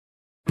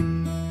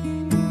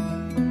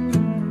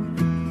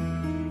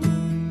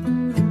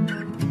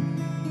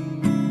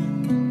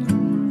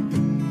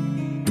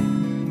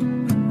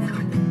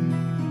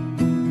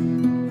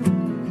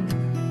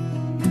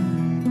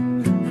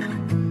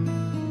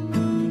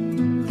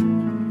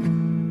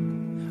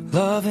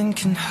Loving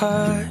can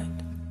hurt.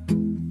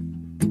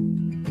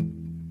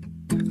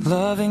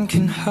 Loving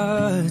can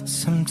hurt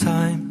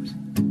sometimes,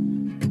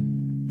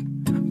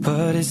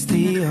 but it's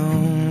the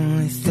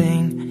only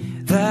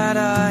thing that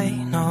I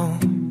know.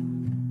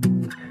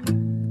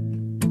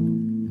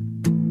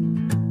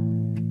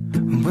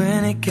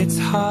 When it gets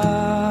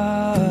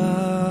hard,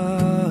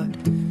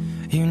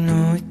 you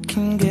know it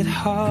can get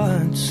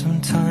hard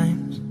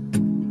sometimes.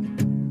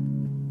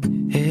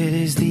 It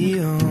is the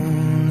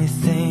only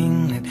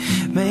thing that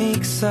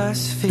makes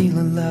us feel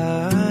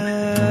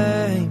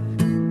alive.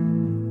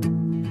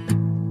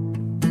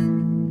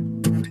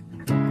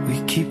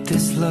 We keep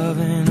this love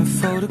in a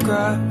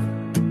photograph.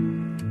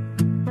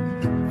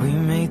 We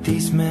made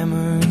these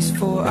memories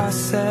for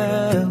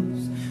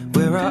ourselves,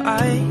 where our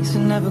eyes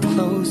are never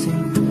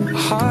closing, our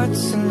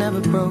hearts are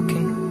never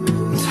broken,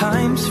 and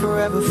time's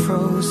forever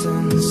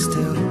frozen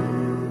still.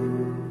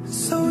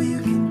 So you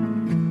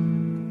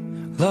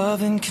can.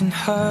 Loving can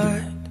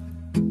hurt.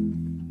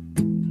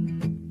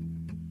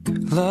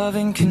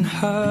 Loving can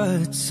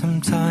hurt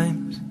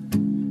sometimes,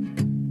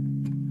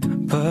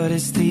 but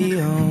it's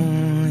the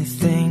only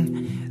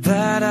thing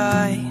that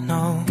I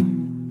know.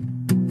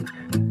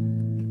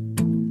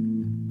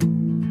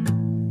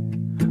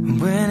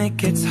 When it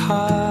gets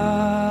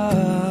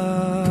hard,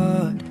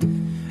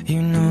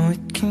 you know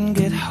it can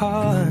get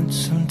hard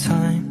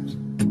sometimes.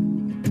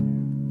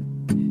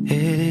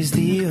 It is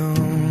the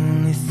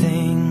only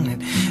thing that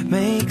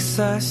makes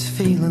us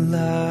feel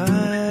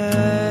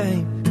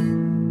alive.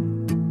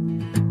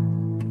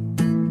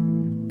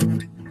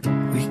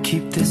 We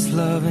keep this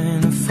love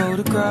in a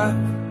photograph.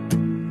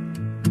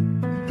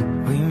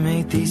 We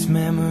made these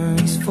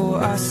memories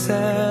for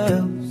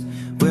ourselves,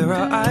 where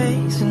our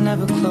eyes are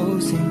never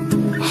closing,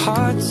 our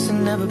hearts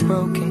are never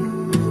broken,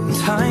 and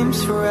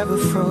time's forever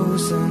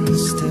frozen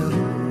still.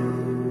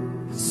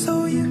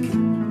 So you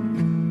can.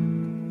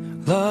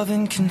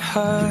 Loving can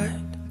hurt.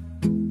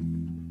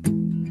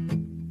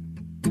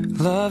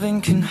 Loving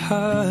can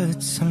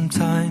hurt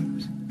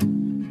sometimes,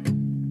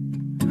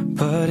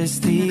 but it's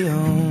the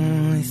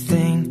only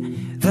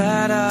thing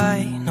that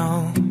I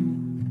know.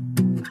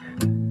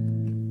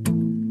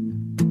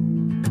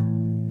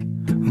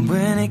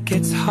 When it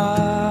gets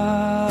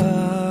hard,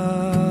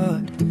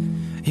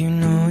 you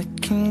know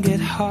it can get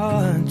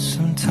hard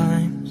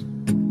sometimes.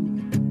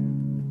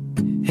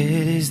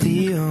 It is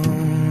the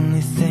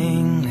only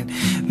thing that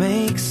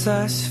makes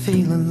us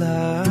feel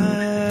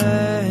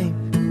alive.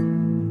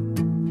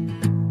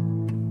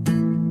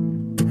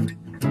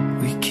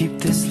 We keep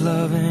this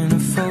love in a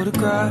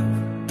photograph.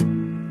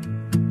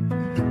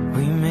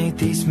 We made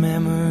these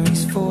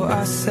memories for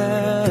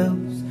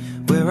ourselves,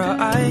 where our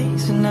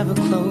eyes are never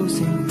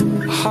closing,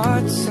 our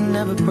hearts are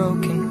never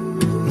broken,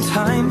 and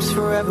time's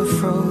forever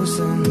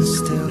frozen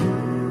still.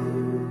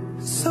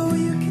 So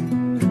you can.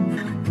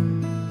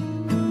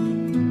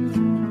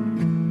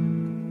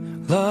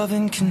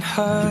 Loving can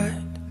hurt.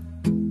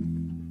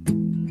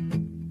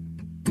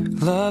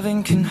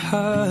 Loving can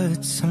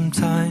hurt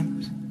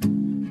sometimes,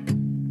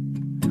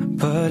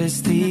 but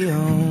it's the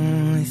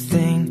only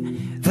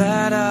thing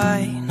that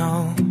I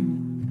know.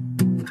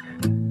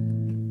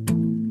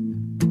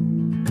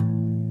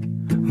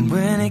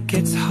 When it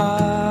gets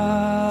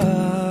hard,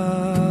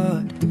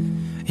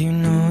 you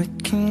know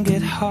it can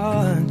get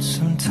hard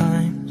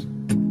sometimes.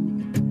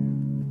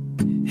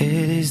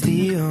 It is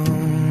the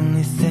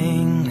only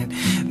thing that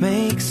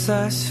makes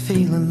us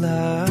feel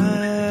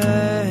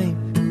alive.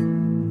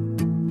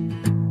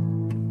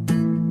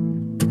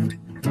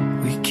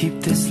 We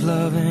keep this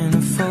love in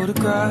a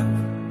photograph.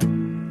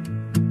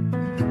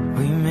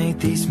 We made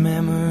these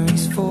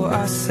memories for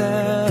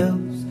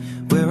ourselves,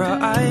 where our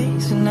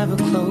eyes are never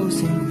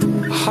closing,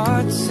 our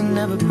hearts are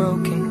never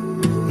broken,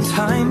 and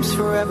time's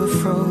forever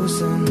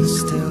frozen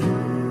still.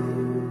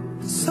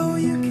 So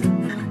you can.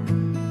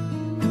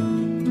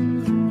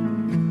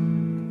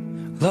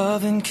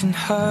 Loving can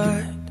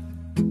hurt.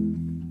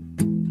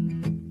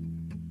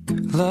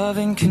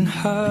 Loving can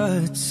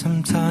hurt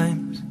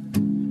sometimes,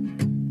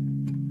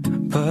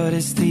 but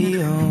it's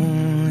the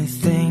only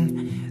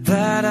thing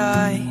that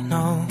I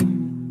know.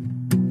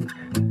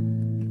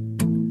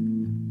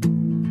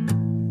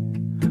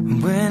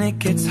 When it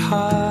gets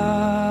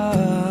hard,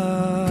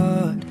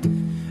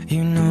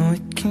 you know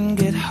it can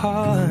get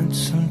hard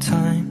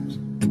sometimes.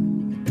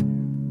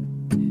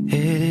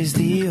 It is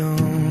the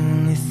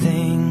only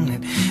thing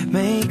that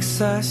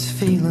makes us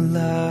feel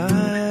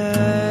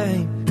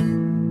alive.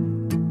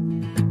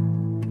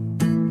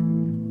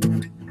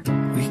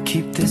 We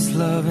keep this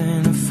love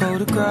in a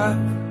photograph.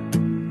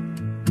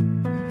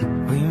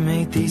 We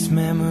made these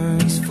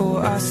memories for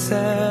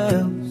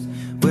ourselves,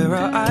 where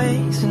our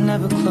eyes are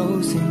never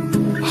closing,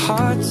 our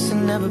hearts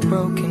are never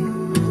broken,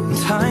 and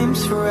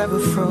time's forever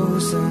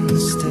frozen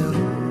still.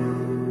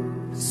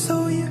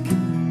 So you can.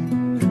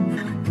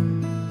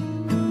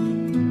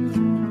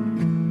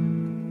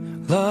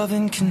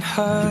 Loving can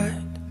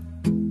hurt.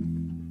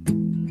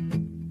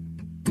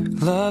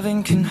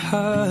 Loving can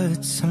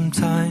hurt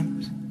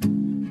sometimes,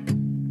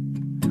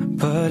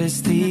 but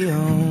it's the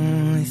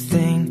only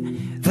thing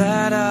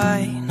that I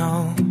know.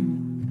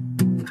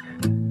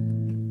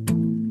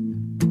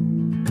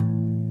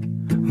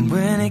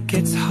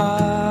 gets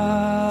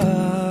hard,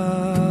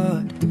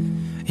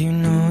 you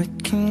know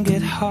it can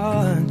get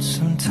hard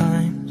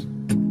sometimes.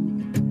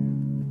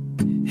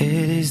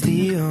 It is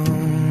the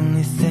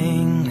only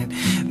thing that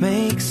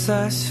makes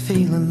us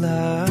feel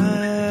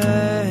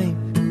alive.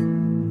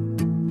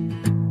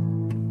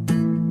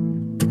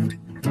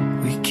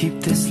 We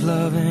keep this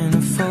love in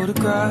a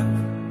photograph.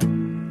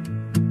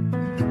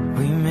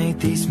 We made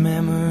these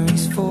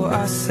memories for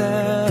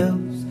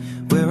ourselves,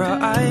 where our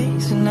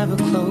eyes are never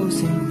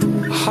closing,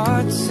 our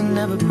hearts are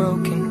never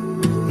broken,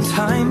 and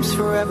time's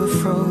forever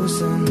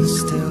frozen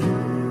still.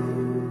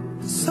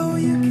 So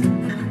you can.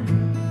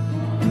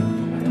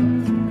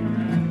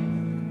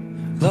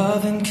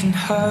 Loving can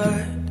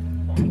hurt.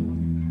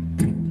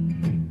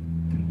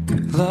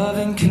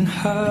 Loving can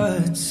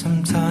hurt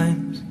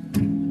sometimes,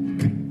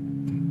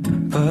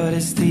 but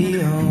it's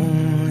the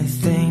only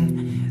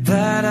thing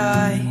that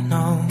I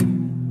know.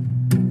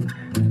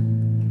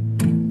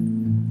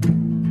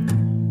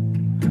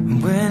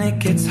 When it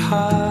gets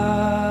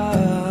hard,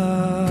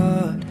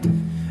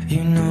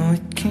 you know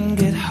it can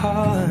get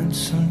hard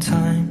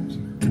sometimes.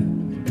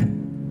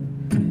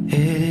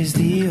 It is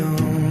the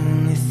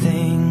only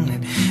thing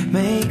that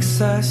makes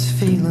us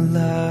feel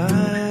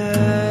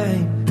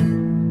alive.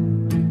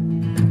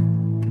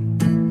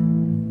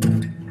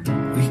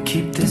 We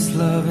keep this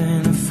love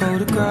in a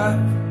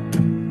photograph.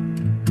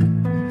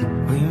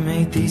 We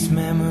made these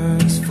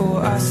memories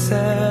for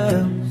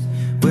ourselves,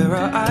 where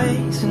our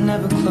eyes are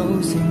never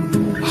closing,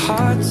 our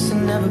hearts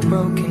are never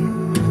broken,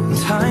 and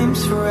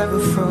time's forever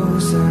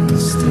frozen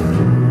still.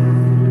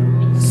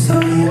 So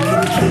you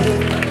can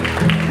keep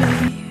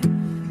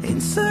me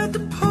inside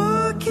the park.